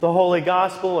The Holy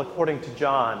Gospel according to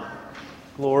John.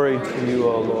 Glory to you,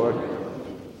 O Lord.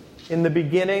 In the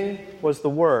beginning was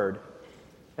the Word,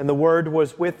 and the Word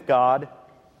was with God,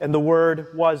 and the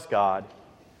Word was God.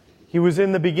 He was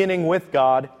in the beginning with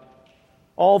God.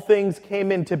 All things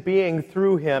came into being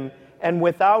through him, and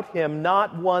without him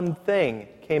not one thing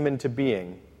came into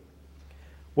being.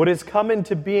 What has come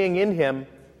into being in him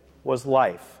was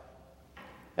life,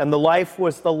 and the life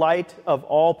was the light of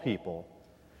all people.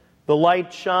 The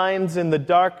light shines in the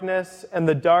darkness, and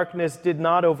the darkness did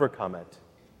not overcome it.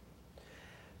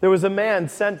 There was a man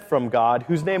sent from God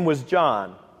whose name was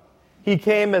John. He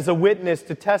came as a witness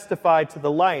to testify to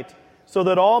the light, so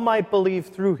that all might believe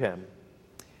through him.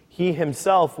 He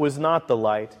himself was not the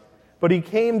light, but he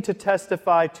came to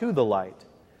testify to the light.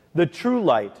 The true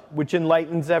light, which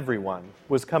enlightens everyone,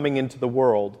 was coming into the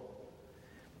world.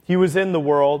 He was in the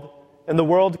world, and the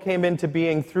world came into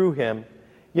being through him,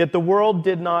 yet the world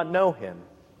did not know him.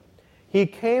 He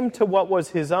came to what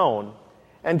was his own,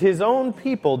 and his own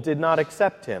people did not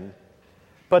accept him.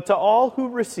 But to all who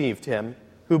received him,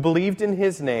 who believed in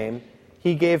his name,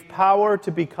 he gave power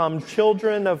to become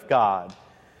children of God,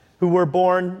 who were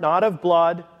born not of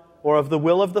blood, or of the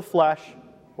will of the flesh,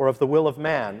 or of the will of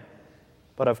man,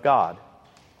 but of God.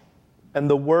 And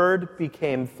the Word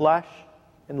became flesh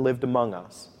and lived among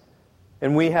us.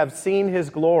 And we have seen his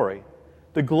glory,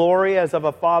 the glory as of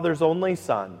a Father's only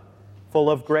Son, full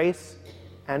of grace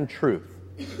and truth.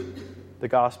 The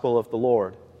Gospel of the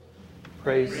Lord.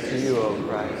 Praise to you, O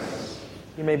Christ.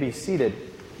 You may be seated.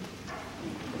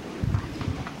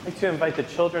 I'd like to invite the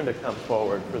children to come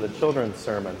forward for the children's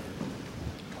sermon.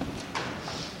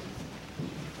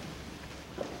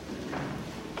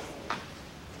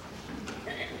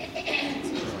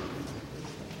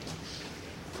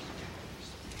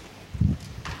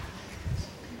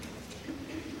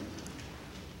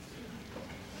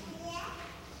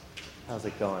 How's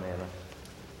it going, Anna?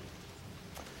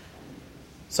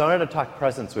 So I wanted to talk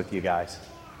presents with you guys.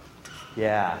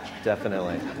 Yeah,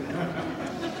 definitely.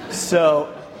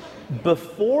 So,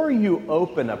 before you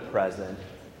open a present,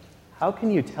 how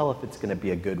can you tell if it's going to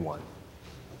be a good one?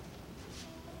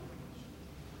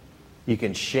 You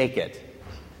can shake it.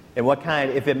 And what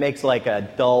kind, if it makes like a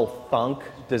dull thunk,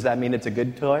 does that mean it's a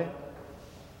good toy?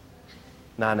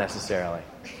 Not necessarily.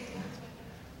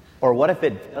 Or what if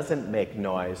it doesn't make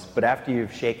noise, but after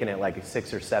you've shaken it like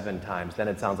 6 or 7 times, then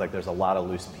it sounds like there's a lot of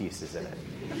loose pieces in it.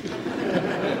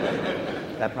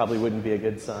 That probably wouldn't be a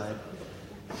good sign.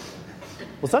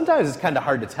 Well, sometimes it's kind of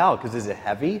hard to tell, because is it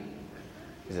heavy?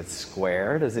 Is it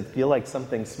square? Does it feel like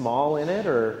something small in it,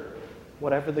 or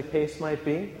whatever the case might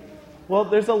be? Well,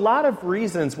 there's a lot of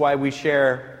reasons why we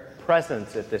share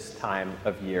presents at this time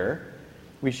of year.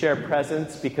 We share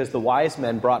presents because the wise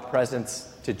men brought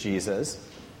presents to Jesus.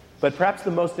 But perhaps the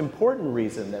most important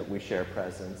reason that we share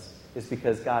presents is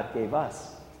because God gave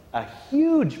us a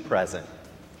huge present.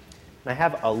 And I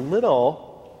have a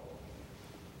little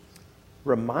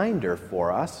reminder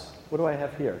for us. What do I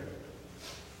have here?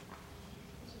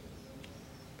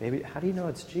 Baby, how do you know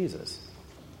it's Jesus?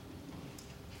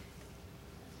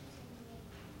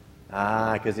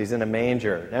 Because he's in a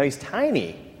manger. Now he's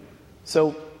tiny.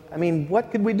 So, I mean,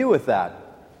 what could we do with that?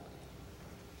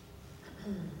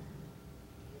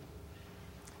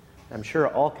 I'm sure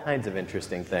all kinds of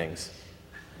interesting things.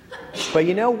 But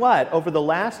you know what? Over the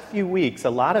last few weeks, a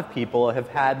lot of people have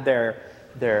had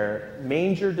their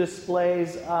manger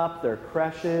displays up, their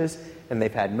creches, and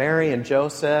they've had Mary and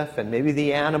Joseph and maybe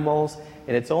the animals.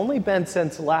 And it's only been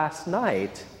since last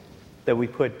night that we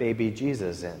put baby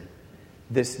Jesus in.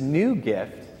 This new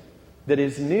gift that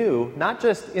is new, not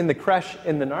just in the creche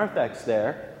in the narthex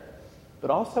there, but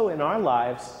also in our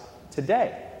lives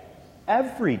today.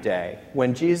 Every day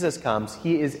when Jesus comes,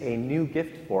 he is a new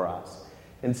gift for us.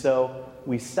 And so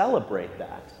we celebrate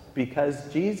that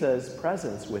because Jesus'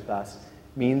 presence with us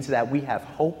means that we have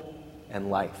hope and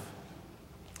life.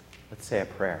 Let's say a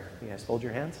prayer. You guys hold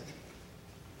your hands.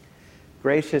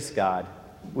 Gracious God,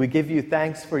 we give you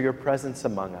thanks for your presence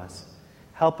among us.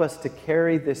 Help us to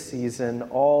carry this season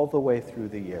all the way through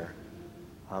the year.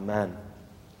 Amen.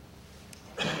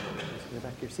 Let's go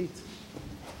back to your seats.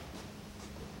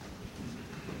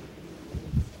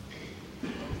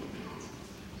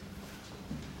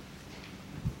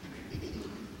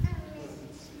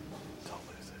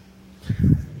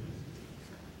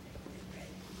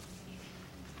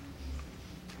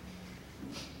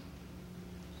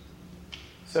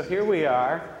 So here we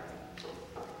are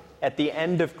at the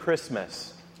end of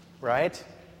Christmas, right?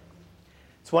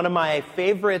 It's one of my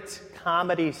favorite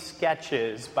comedy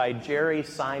sketches by Jerry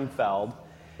Seinfeld,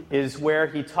 is where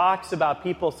he talks about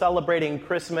people celebrating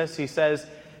Christmas. He says,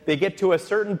 They get to a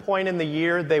certain point in the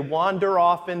year, they wander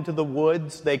off into the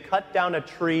woods, they cut down a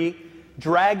tree,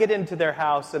 drag it into their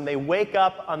house, and they wake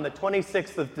up on the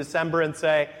 26th of December and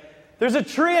say, "There's a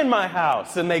tree in my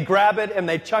house!" And they grab it and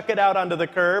they chuck it out onto the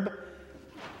curb,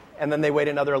 and then they wait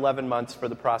another 11 months for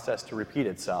the process to repeat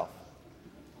itself.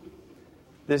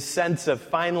 This sense of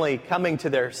finally coming to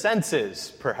their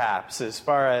senses, perhaps, as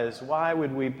far as why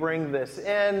would we bring this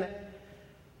in?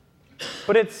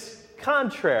 But it's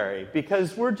contrary,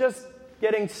 because we're just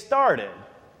getting started.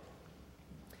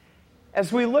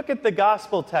 As we look at the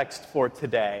gospel text for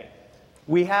today,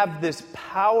 we have this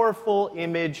powerful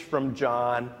image from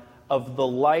John of the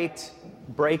light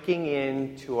breaking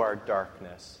into our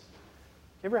darkness.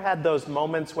 You ever had those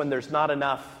moments when there's not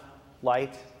enough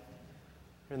light?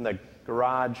 You're in the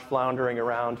garage floundering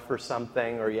around for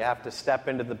something, or you have to step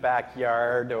into the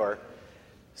backyard, or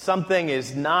something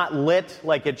is not lit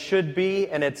like it should be,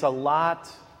 and it's a lot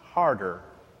harder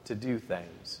to do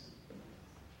things.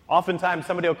 Oftentimes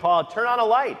somebody will call, "Turn on a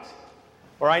light."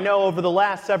 Or I know over the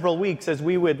last several weeks, as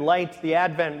we would light the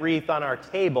Advent wreath on our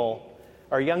table,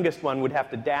 our youngest one would have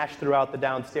to dash throughout the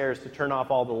downstairs to turn off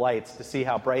all the lights to see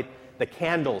how bright the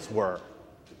candles were.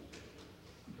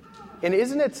 And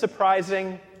isn't it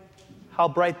surprising how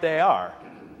bright they are?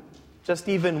 Just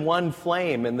even one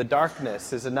flame in the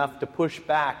darkness is enough to push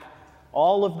back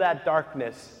all of that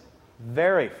darkness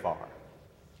very far.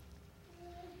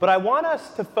 But I want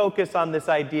us to focus on this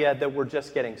idea that we're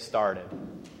just getting started.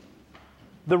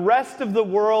 The rest of the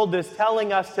world is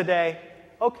telling us today,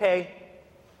 okay,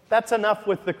 that's enough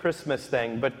with the Christmas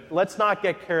thing, but let's not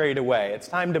get carried away. It's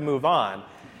time to move on.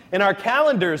 And our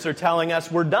calendars are telling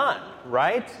us we're done,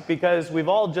 right? Because we've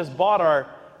all just bought our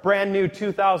brand new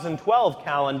 2012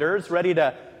 calendars, ready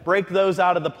to break those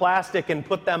out of the plastic and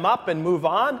put them up and move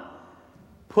on.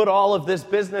 Put all of this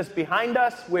business behind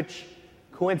us, which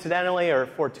coincidentally or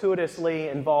fortuitously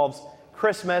involves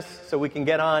Christmas, so we can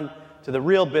get on to the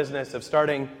real business of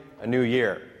starting a new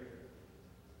year.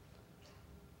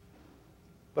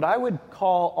 But I would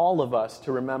call all of us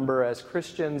to remember as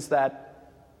Christians that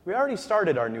we already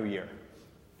started our new year.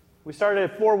 We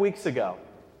started it 4 weeks ago,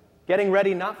 getting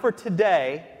ready not for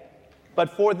today,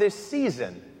 but for this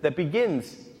season that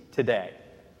begins today.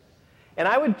 And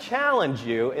I would challenge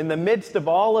you, in the midst of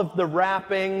all of the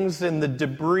wrappings and the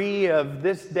debris of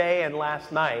this day and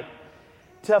last night,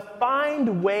 to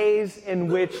find ways in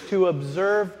which to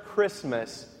observe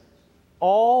Christmas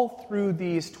all through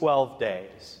these 12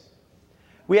 days.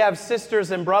 We have sisters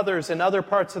and brothers in other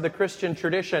parts of the Christian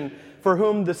tradition for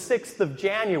whom the 6th of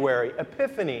January,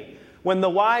 Epiphany, when the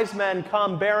wise men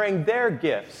come bearing their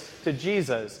gifts to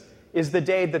Jesus, is the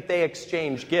day that they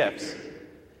exchange gifts.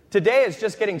 Today is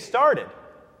just getting started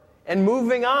and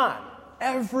moving on.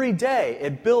 Every day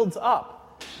it builds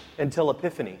up until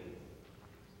Epiphany.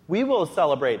 We will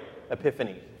celebrate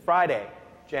Epiphany Friday,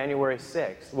 January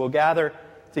 6th. We'll gather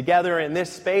together in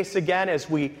this space again as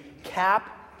we cap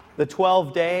the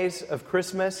 12 days of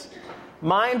Christmas,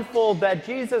 mindful that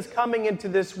Jesus coming into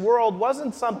this world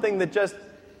wasn't something that just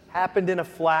happened in a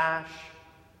flash,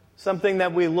 something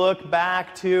that we look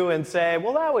back to and say,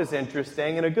 well, that was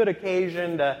interesting and a good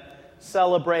occasion to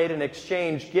celebrate and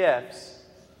exchange gifts.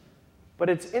 But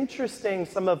it's interesting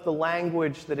some of the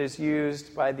language that is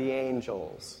used by the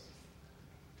angels.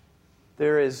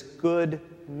 There is good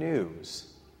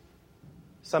news,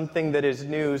 something that is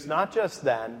news not just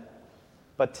then,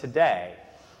 but today,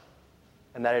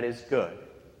 and that it is good.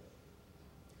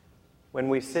 When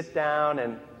we sit down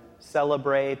and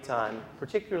celebrate on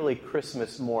particularly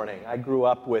Christmas morning. I grew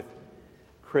up with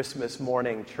Christmas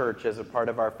morning church as a part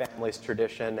of our family's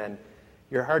tradition, and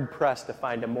you're hard-pressed to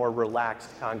find a more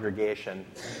relaxed congregation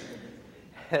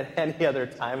at any other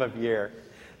time of year.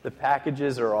 The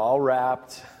packages are all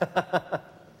wrapped,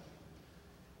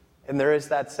 and there is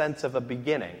that sense of a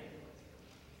beginning.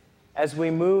 As we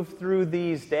move through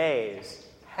these days,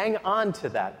 hang on to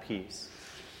that peace.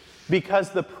 Because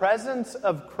the presence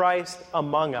of Christ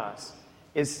among us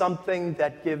is something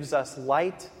that gives us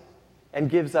light and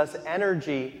gives us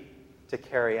energy to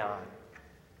carry on.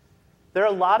 There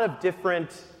are a lot of different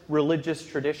religious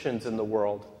traditions in the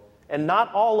world, and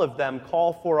not all of them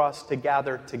call for us to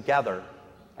gather together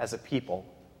as a people.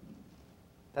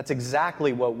 That's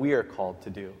exactly what we are called to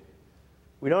do.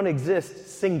 We don't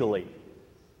exist singly.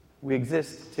 We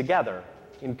exist together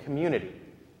in community.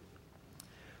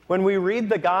 When we read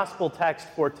the gospel text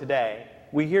for today,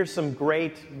 we hear some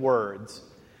great words.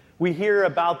 We hear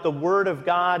about the Word of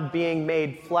God being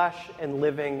made flesh and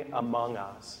living among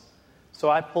us. So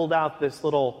I pulled out this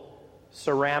little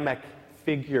ceramic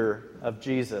figure of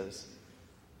Jesus.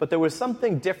 But there was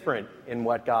something different in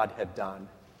what God had done.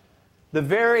 The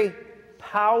very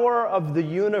power of the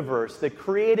universe that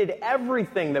created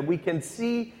everything that we can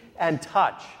see and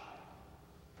touch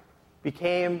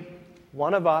became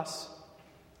one of us,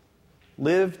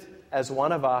 lived as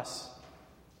one of us,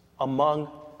 among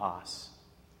us.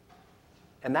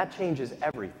 And that changes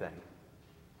everything.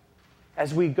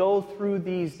 As we go through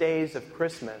these days of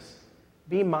Christmas,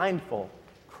 be mindful.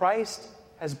 Christ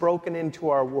has broken into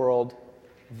our world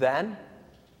then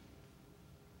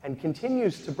and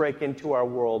continues to break into our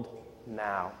world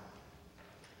now.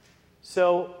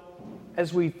 So,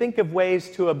 as we think of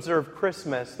ways to observe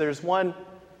Christmas, there's one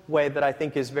way that I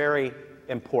think is very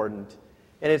important.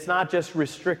 And it's not just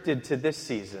restricted to this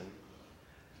season.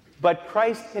 But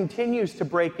Christ continues to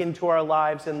break into our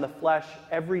lives in the flesh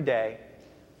every day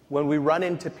when we run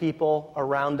into people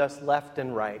around us left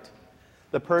and right.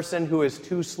 The person who is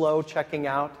too slow checking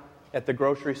out at the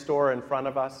grocery store in front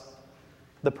of us.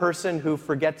 The person who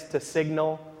forgets to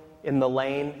signal in the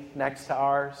lane next to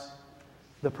ours.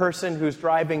 The person who's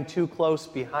driving too close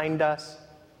behind us.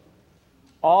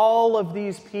 All of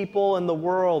these people in the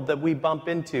world that we bump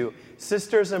into,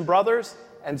 sisters and brothers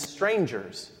and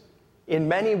strangers, in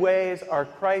many ways are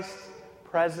Christ's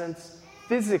presence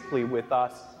physically with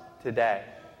us today.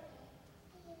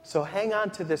 So hang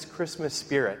on to this Christmas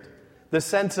spirit, the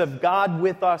sense of God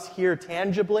with us here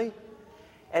tangibly,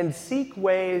 and seek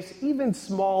ways, even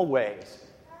small ways,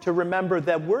 to remember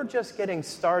that we're just getting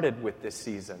started with this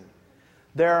season.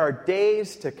 There are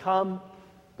days to come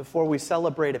before we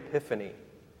celebrate Epiphany,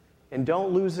 and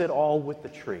don't lose it all with the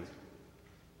tree.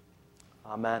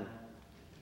 Amen.